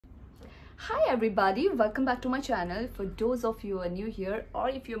Hi everybody, welcome back to my channel. For those of you who are new here or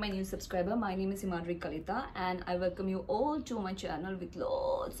if you're my new subscriber, my name is Himadri Kalita and I welcome you all to my channel with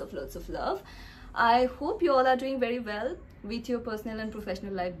lots of love. I hope you all are doing very well with your personal and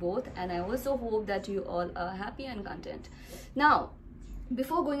professional life both, and I also hope that you all are happy and content. Now,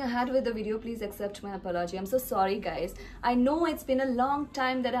 before going ahead with the video, please accept my apology. I'm so sorry guys. I know it's been a long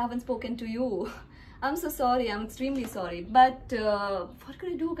time that I haven't spoken to you. I'm so sorry, I'm extremely sorry, but what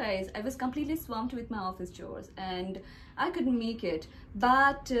could I do guys? I was completely swamped with my office chores and I couldn't make it,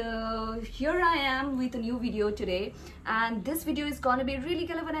 but here I am with a new video today, and this video is gonna be really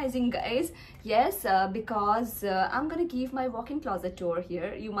galvanizing guys. Yes, because I'm gonna give my walk-in closet tour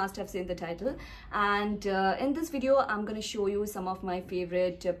here. You must have seen the title, and in this video I'm gonna show you some of my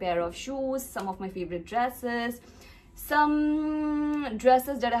favorite pair of shoes, some of my favorite dresses, some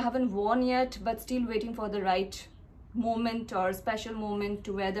dresses that I haven't worn yet but still waiting for the right moment or special moment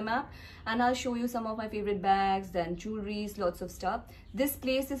to wear them up, and I'll show you some of my favorite bags and jewelries, lots of stuff. This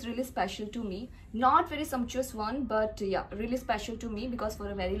place is really special to me, not very sumptuous one, but yeah, really special to me because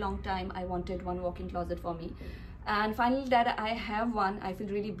for a very long time I wanted one walk-in closet for me, and finally that I have one. I feel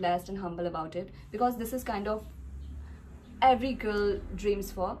really blessed and humble about it because this is kind of every girl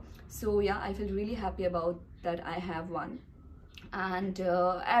dreams for. So yeah, I feel really happy about that I have one, and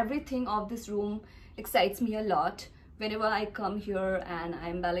everything of this room excites me a lot. Whenever I come here and I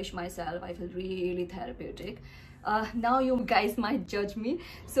embellish myself, I feel really therapeutic. Now you guys might judge me,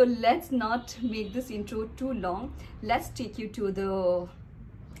 so let's not make this intro too long. Let's take you to the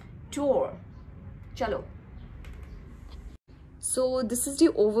tour. Chalo. So this is the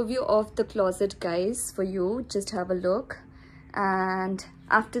overview of the closet guys for you. Just have a look, and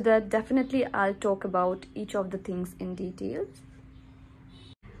after that definitely I'll talk about each of the things in detail.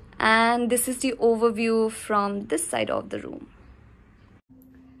 And this is the overview from this side of the room.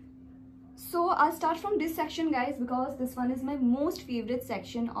 So I'll start from this section guys because this one is my most favorite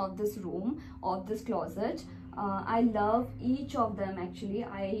section of this room, of this closet. I love each of them actually.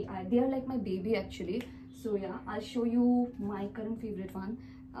 They are like my baby actually. So yeah, I'll show you my current favorite one.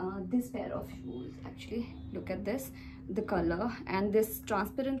 This pair of shoes actually, look at this, the color, and this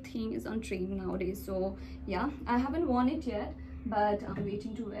transparent thing is on trend nowadays. So yeah, I haven't worn it yet but I'm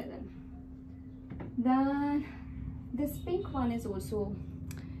waiting to wear them. Then this pink one is also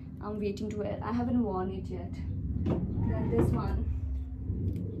I'm waiting to wear. I haven't worn it yet. Then this one,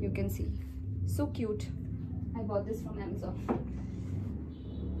 you can see, so cute. I bought this from Amazon.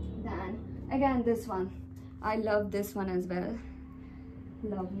 Then again this one, I love this one as well,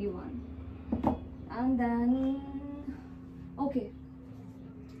 lovely one. And then okay,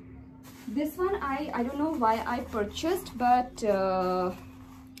 this one I don't know why I purchased, but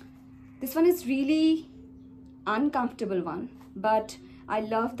this one is really uncomfortable one, but I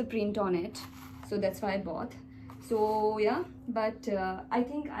love the print on it, so that's why I bought. So yeah, but I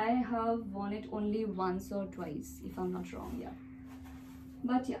think I have worn it only once or twice if I'm not wrong. Yeah,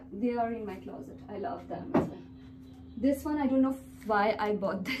 but yeah, they are in my closet. I love them as well. This one I don't know why I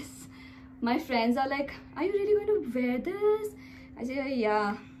bought this. My friends are like, are you really going to wear this? I say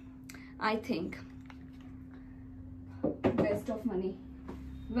yeah, I think best of money.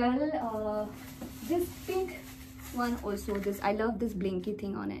 Well, this pink one also, this I love this blinky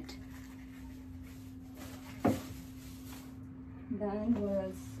thing on it. Then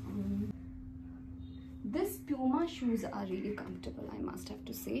was this Puma shoes are really comfortable, I must have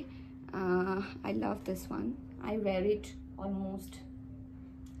to say. I love this one. I wear it almost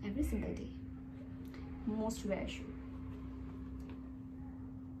every single day. Most wear shoe.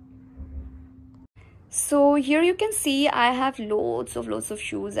 So here you can see I have lots of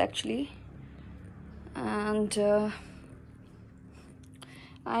shoes actually, and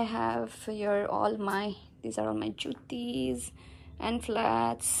I have here all my, these are all my jutis and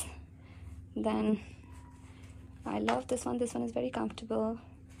flats. Then I love this one. This one is very comfortable.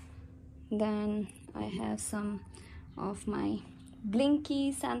 Then I have some of my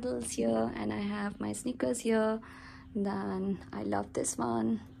blinky sandals here, and I have my sneakers here. Then I love this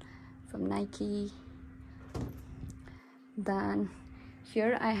one from Nike. Then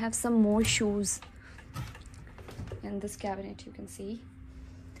here I have some more shoes in this cabinet, you can see.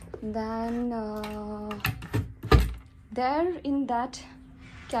 Then there in that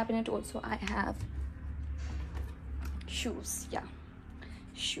cabinet also I have shoes. Yeah,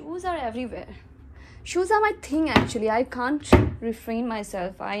 shoes are everywhere. Shoes are my thing actually. I can't refrain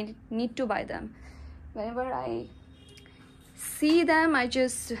myself. I need to buy them. Whenever I see them,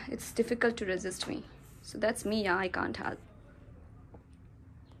 it's difficult to resist me. So that's me. Yeah, I can't help.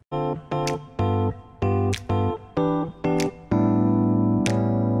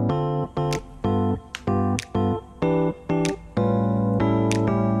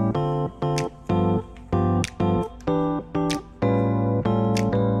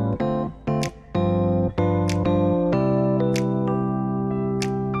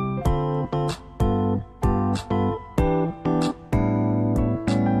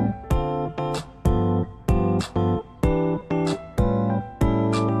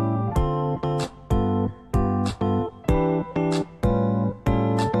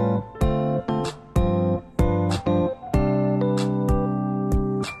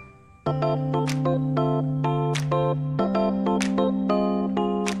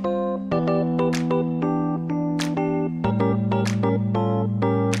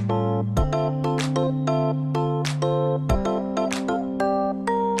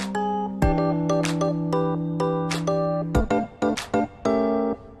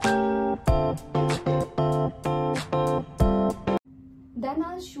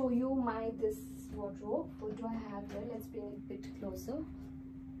 show you my this wardrobe. What do I have here? Let's bring it a bit closer.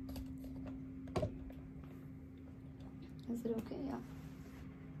 Is it okay? Yeah.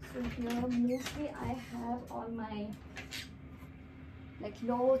 So here mostly I have all my like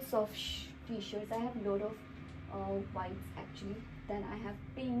loads of t-shirts. I have a lot of whites actually. Then I have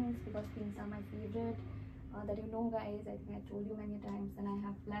pinks because pinks are my favorite. That you know guys, I think I told you many times. Then I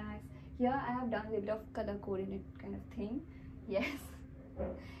have blacks. Here I have done a little bit of color coordinate kind of thing. Yes.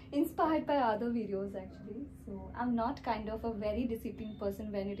 Inspired by other videos actually. So I'm not kind of a very disciplined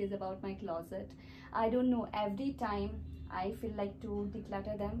person when it is about my closet. I don't know, every time I feel like to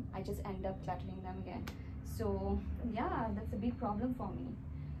declutter them, I just end up cluttering them again. So yeah, that's a big problem for me.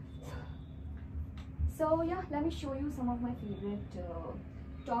 So yeah, let me show you some of my favorite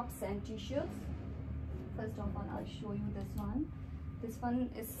tops and t-shirts. First of all, I'll show you this one. This one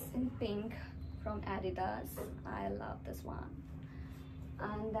is in pink from Adidas. I love this one.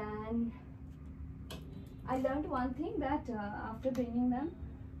 And then I learned one thing, that after bringing them,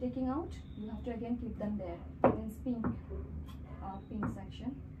 taking out, you have to again keep them there. It means pink, pink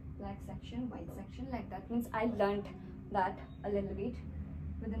section, black section, white section, like that. Means I learned that a little bit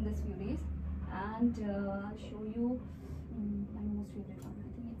within this few days. And I'll show you my most favorite one. I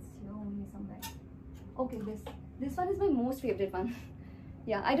think it's here only somewhere. Okay, this one is my most favorite one.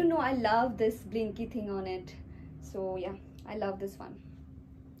 Yeah, I don't know, I love this blinky thing on it. So yeah, I love this one.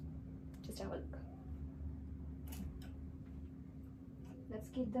 Just have a look. Let's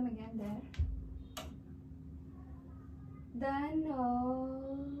keep them again there. Then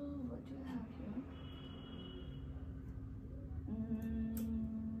what do I have here?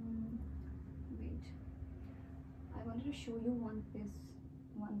 Wait, I wanted to show you one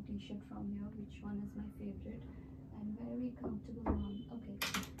t-shirt from here, which one is my favorite and very comfortable one. Okay,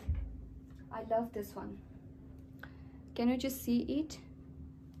 I love this one. Can you just see it?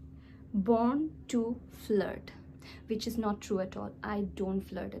 Born to flirt, which is not true at all. I don't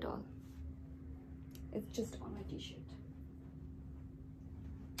flirt at all. It's just on my t-shirt.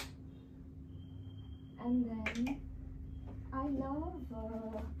 And then I love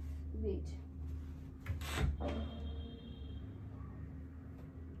wait,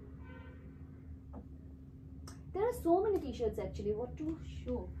 there are so many t-shirts actually, what to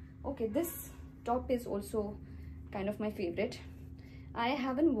show. Okay, this top is also kind of my favorite. I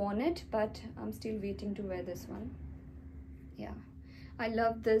haven't worn it, but I'm still waiting to wear this one. Yeah, I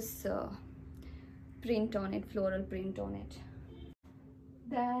love this print on it, floral print on it.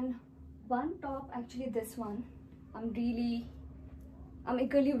 Then one top, actually this one, I'm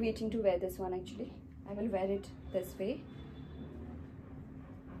eagerly waiting to wear this one actually. I will wear it this way.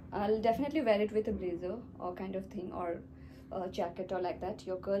 I'll definitely wear it with a blazer or kind of thing, or a jacket or like that.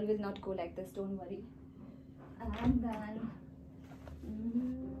 Your girl will not go like this, don't worry. And then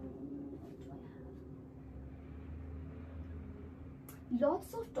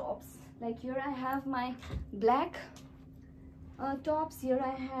lots of tops. Like here I have my black tops, here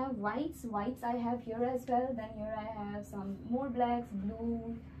I have whites I have here as well. Then here I have some more blacks,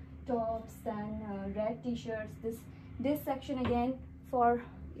 blue tops, then red t-shirts. This section again, for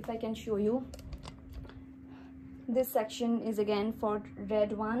if I can show you, this section is again for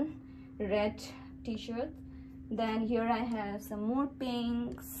red t-shirt. Then here I have some more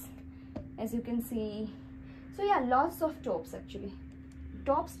pinks, as you can see. So yeah, lots of tops actually,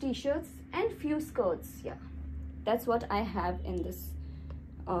 tops, t-shirts and few skirts. Yeah, that's what I have in this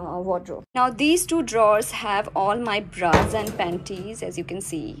wardrobe. Now these two drawers have all my bras and panties, as you can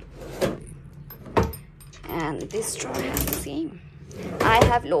see, and this drawer has the same. I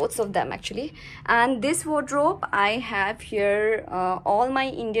have lots of them actually. And this wardrobe, I have here all my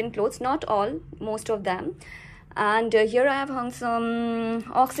Indian clothes, not all, most of them. And here I have hung some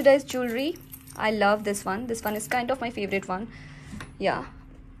oxidized jewelry. I love this one. This one is kind of my favorite one. Yeah.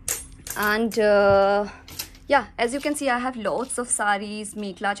 And yeah, as you can see, I have lots of saris,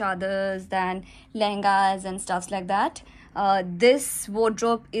 mekhla chadars, then lehengas and stuffs like that. This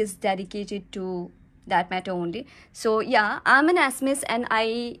wardrobe is dedicated to that matter only. So yeah, I'm an Assamese and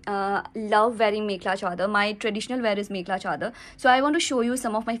I love wearing mekhla chadar. My traditional wear is mekhla chadar. So I want to show you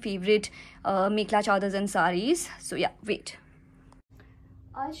some of my favorite mekhla chadars and saris. So yeah, wait,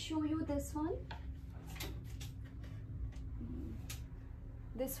 I'll show you this one.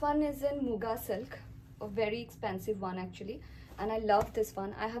 This one is in Muga silk, a very expensive one actually, and I love this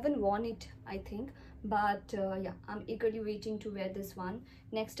one. I haven't worn it, I think, but yeah, I'm eagerly waiting to wear this one.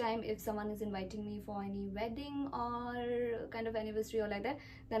 Next time if someone is inviting me for any wedding or kind of anniversary or like that,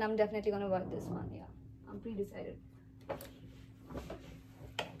 then I'm definitely gonna wear this one. Yeah, I'm pretty decided.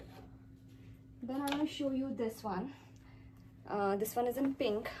 Then I'm gonna show you this one. This one is in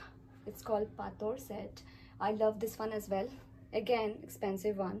pink. It's called Pator set. I love this one as well. Again,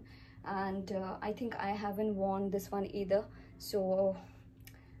 expensive one, and I think I haven't worn this one either, so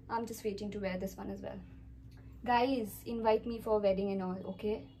I'm just waiting to wear this one as well. Guys, invite me for wedding and all,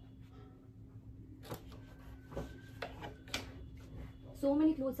 okay? So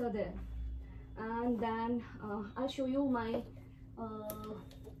many clothes are there. And then I'll show you my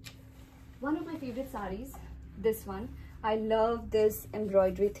one of my favorite saris. This one, I love this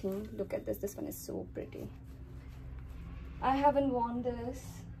embroidery thing. Look at this. This one is so pretty. I haven't worn this.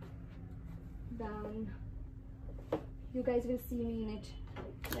 Then you guys will see me in it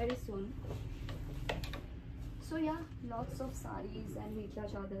very soon. So yeah, lots of saris and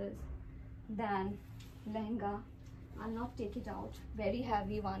meetla chadars. Then lehenga. I'll not take it out. Very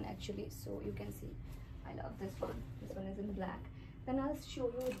heavy one actually, so you can see. I love this one. This one is in black. Then I'll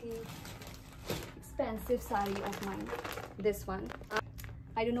show you the expensive sari of mine. This one.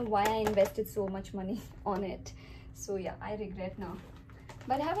 I don't know why I invested so much money on it. So yeah, I regret now.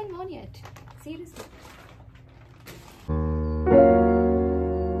 But I haven't worn yet. Seriously.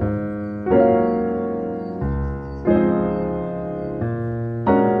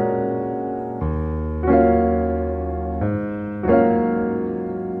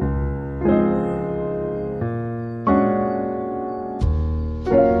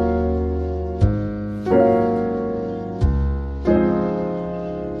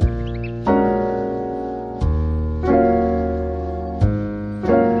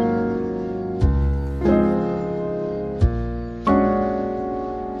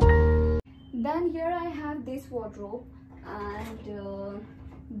 Then here I have this wardrobe, and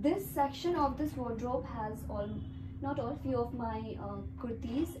this section of this wardrobe has few of my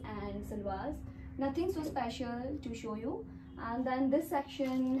kurtis and salwars. Nothing so special to show you. And then this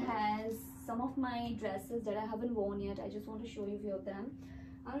section has some of my dresses that I haven't worn yet. I just want to show you a few of them.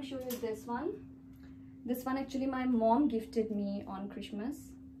 I'll show you this one. This one actually my mom gifted me on Christmas.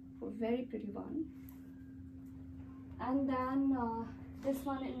 A very pretty one. And then this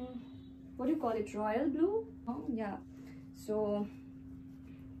one in, what do you call it, royal blue? Oh yeah. So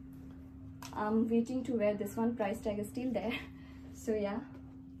I'm waiting to wear this one. Price tag is still there. So yeah.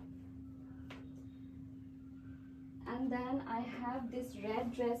 And then I have this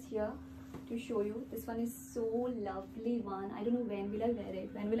red dress here to show you. This one is so lovely one. I don't know when will I wear it.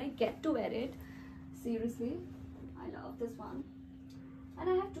 When will I get to wear it? Seriously, I love this one. And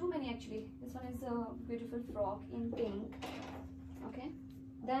I have too many actually. This one is a beautiful frock in pink. Okay.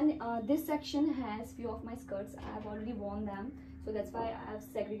 Then this section has few of my skirts. I have already worn them, so that's why I have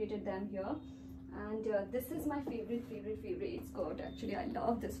segregated them here. And this is my favorite skirt actually. I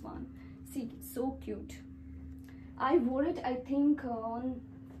love this one. See, it's so cute. I wore it, I think, on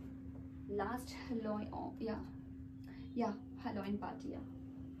last Halloween. Oh, yeah, Halloween party. Yeah.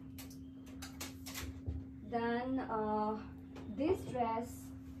 Then this dress,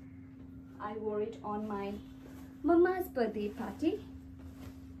 I wore it on my mama's birthday party.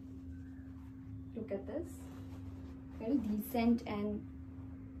 Look at this, very decent and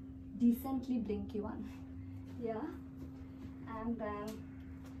decently blinky one. Yeah. And then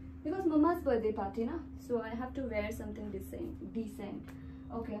because mama's birthday party na, so I have to wear something decent.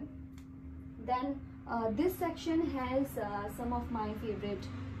 Okay. Then this section has some of my favorite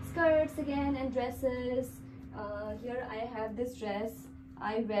skirts again and dresses. Here I have this dress.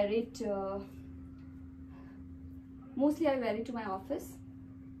 I wear it mostly I wear it to my office.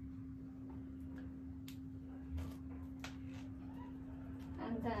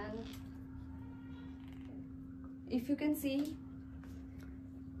 And then if you can see,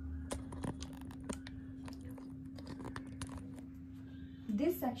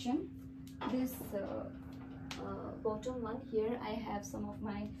 this section, this bottom one here, I have some of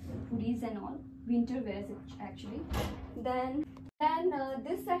my hoodies and all, winter wears actually. Then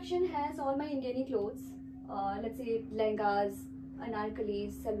this section has all my Indian clothes, let's say lehengas,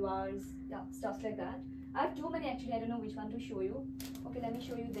 anarkalis, salwars, yeah, stuff like that. I have too many actually. I don't know which one to show you. Okay, let me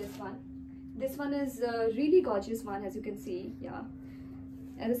show you this one. This one is a really gorgeous one, as you can see. Yeah,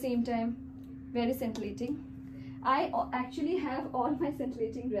 at the same time very scintillating. I actually have all my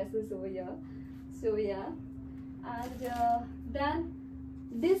scintillating dresses over here. So yeah. And then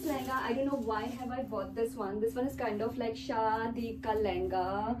this lehenga, I don't know why have I bought this one. This one is kind of like Shadi ka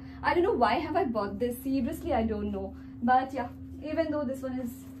lehenga. I don't know why have I bought this. Seriously, I don't know. But yeah, even though this one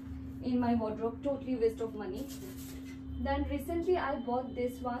is in my wardrobe, totally waste of money. Then recently I bought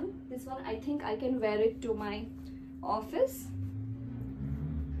this one. This one I think I can wear it to my office.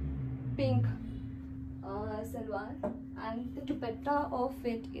 Pink salwar, and the dupatta of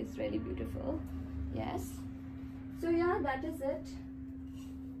it is really beautiful. Yes, So yeah, that is it.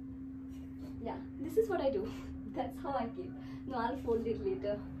 Yeah, this is what I do. That's how I keep. No, I'll fold it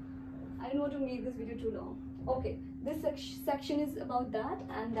later. I don't want to make this video too long. Okay, this section is about that,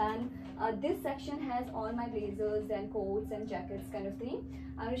 and then this section has all my blazers and coats and jackets kind of thing.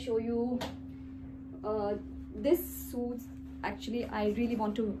 I will show you this suit. Actually, I really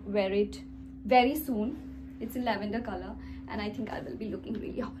want to wear it very soon. It's in lavender color, and I think I will be looking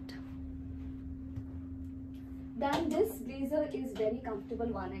really hot. Then this blazer is very comfortable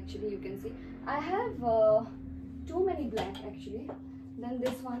one, actually. You can see I have too many black actually. Then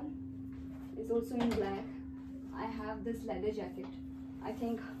this one is also in black. I have this leather jacket. I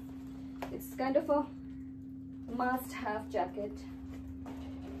think it's kind of a must-have jacket.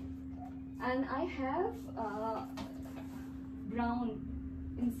 And I have brown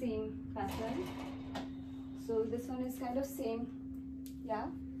in same pattern. So this one is kind of same. Yeah,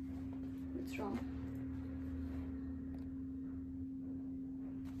 what's wrong?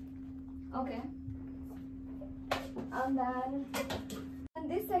 Okay. And then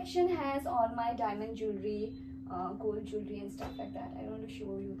this section has all my diamond jewelry, gold jewelry and stuff like that. I want to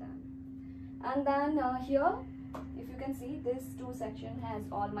show you that. And then here, if you can see, this two section has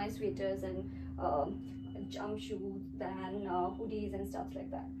all my sweaters and jumpsuits, then hoodies and stuff like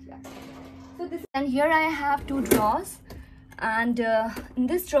that. Yeah. So this, and here I have two drawers, and in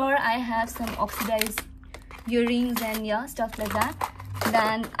this drawer I have some oxidized earrings and yeah, stuff like that.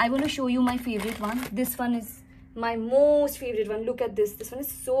 Then I want to show you my favorite one. This one is my most favorite one. Look at this. This one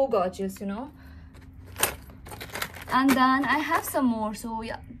is so gorgeous, you know. And then I have some more. So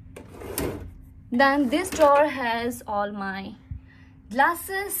yeah. Then this drawer has all my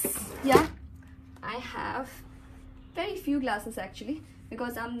glasses. Yeah, I have very few glasses actually,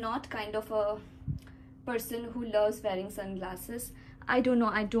 because I'm not kind of a person who loves wearing sunglasses. I don't know,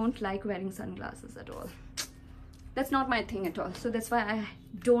 I don't like wearing sunglasses at all. That's not my thing at all. So that's why I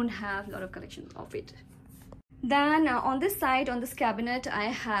don't have a lot of collections of it. Then on this side, on this cabinet, I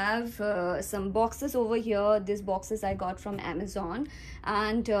have some boxes over here. These boxes I got from Amazon,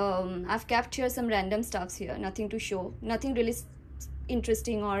 and I've kept here some random stuffs here. Nothing to show, nothing really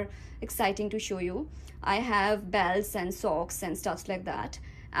interesting or exciting to show you. I have belts and socks and stuff like that.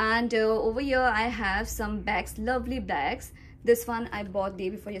 And over here I have some bags, lovely bags. This one I bought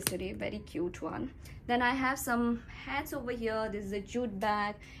day before yesterday, very cute one. Then I have some hats over here. This is a jute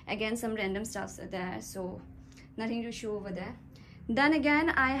bag. Again, some random stuffs are there, so nothing to show over there. Then again,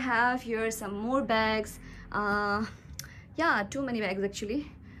 I have here some more bags. Yeah, too many bags actually.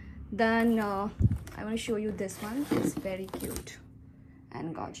 Then I want to show you this one. It's very cute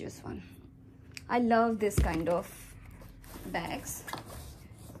and gorgeous one. I love this kind of bags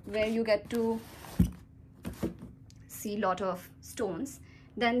where you get to see a lot of stones.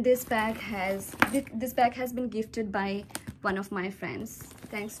 Then this bag has been gifted by one of my friends.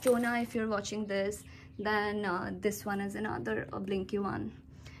 Thanks, Jonah, if you're watching this. Then this one is another blinky one,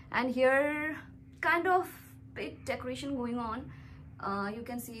 and here kind of bit decoration going on. You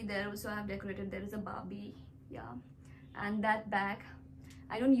can see there also I have decorated. There is a Barbie, yeah, and that bag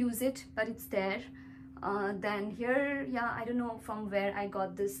I don't use it, but it's there. Then here, yeah, I don't know from where I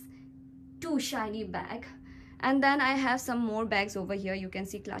got this too shiny bag. And then I have some more bags over here. You can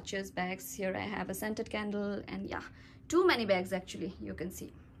see clutches, bags. Here I have a scented candle, and yeah, too many bags actually, you can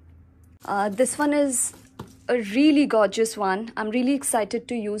see. This one is a really gorgeous one. I'm really excited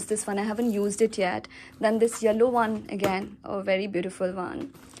to use this one. I haven't used it yet. Then this yellow one, again, a very beautiful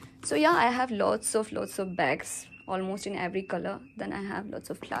one. So yeah, I have lots of bags, almost in every color. Then I have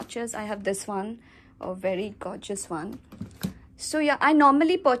lots of clutches. I have this one, a very gorgeous one. So yeah, I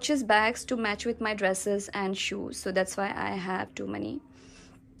normally purchase bags to match with my dresses and shoes. So that's why I have too many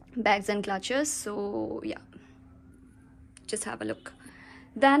bags and clutches. So yeah, just have a look.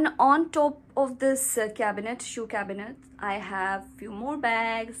 Then on top of this cabinet, shoe cabinet, I have few more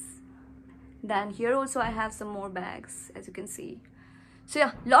bags. Then here also I have some more bags, as you can see. So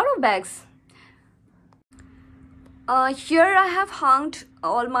yeah, lot of bags. Here I have hung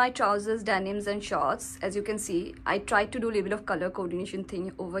all my trousers, denims and shorts. As you can see, I tried to do a little bit of color coordination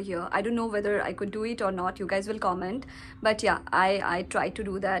thing over here. I don't know whether I could do it or not. You guys will comment. But yeah, I tried to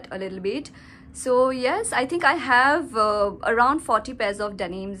do that a little bit. So yes, I think I have around 40 pairs of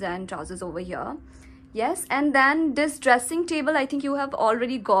denims and trousers over here. Yes, and then this dressing table, I think you have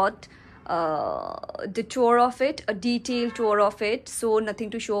already got the tour of it, a detailed tour of it. So nothing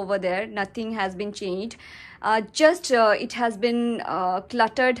to show over there. Nothing has been changed. Just it has been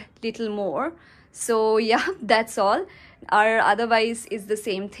cluttered little more. So yeah, that's all. Otherwise is the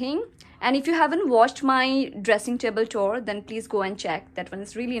same thing. And if you haven't watched my dressing table tour, then please go and check. That one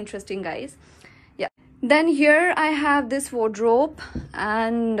is really interesting, guys. Yeah. Then here I have this wardrobe,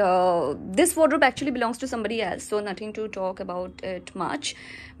 and this wardrobe actually belongs to somebody else, so nothing to talk about it much.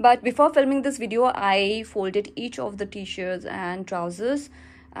 But before filming this video, I folded each of the t-shirts and trousers,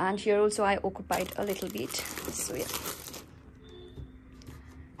 and here also I occupied a little bit. So yeah.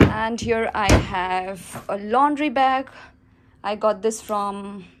 And here I have a laundry bag. I got this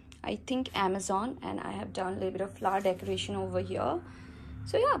from, I think, Amazon, and I have done a little bit of flower decoration over here.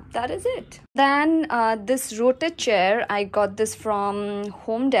 So yeah, that is it. Then this rotate chair, I got this from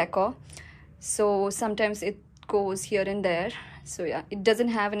Home Decor. So sometimes it goes here and there. So yeah, it doesn't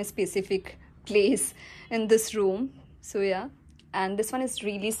have any specific place in this room. So yeah, and this one is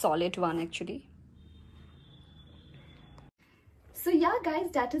really solid one actually. So yeah guys,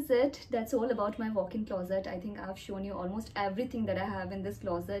 that is it. That's all about my walk-in closet. I think I've shown you almost everything that I have in this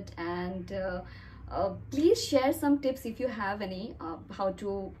closet, and please share some tips if you have any, how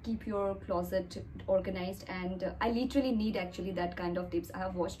to keep your closet organized. And I literally need actually that kind of tips. I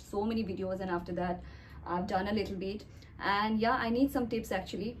have watched so many videos, and after that I've done a little bit, and yeah, I need some tips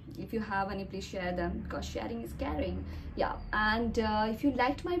actually. If you have any, please share them, because sharing is caring. Yeah, and if you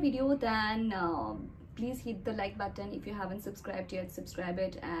liked my video, then please hit the like button. If you haven't subscribed yet, subscribe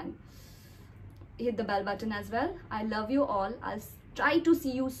it, and hit the bell button as well. I love you all. I'll try to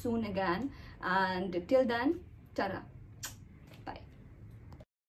see you soon again, and till then, ta-ra.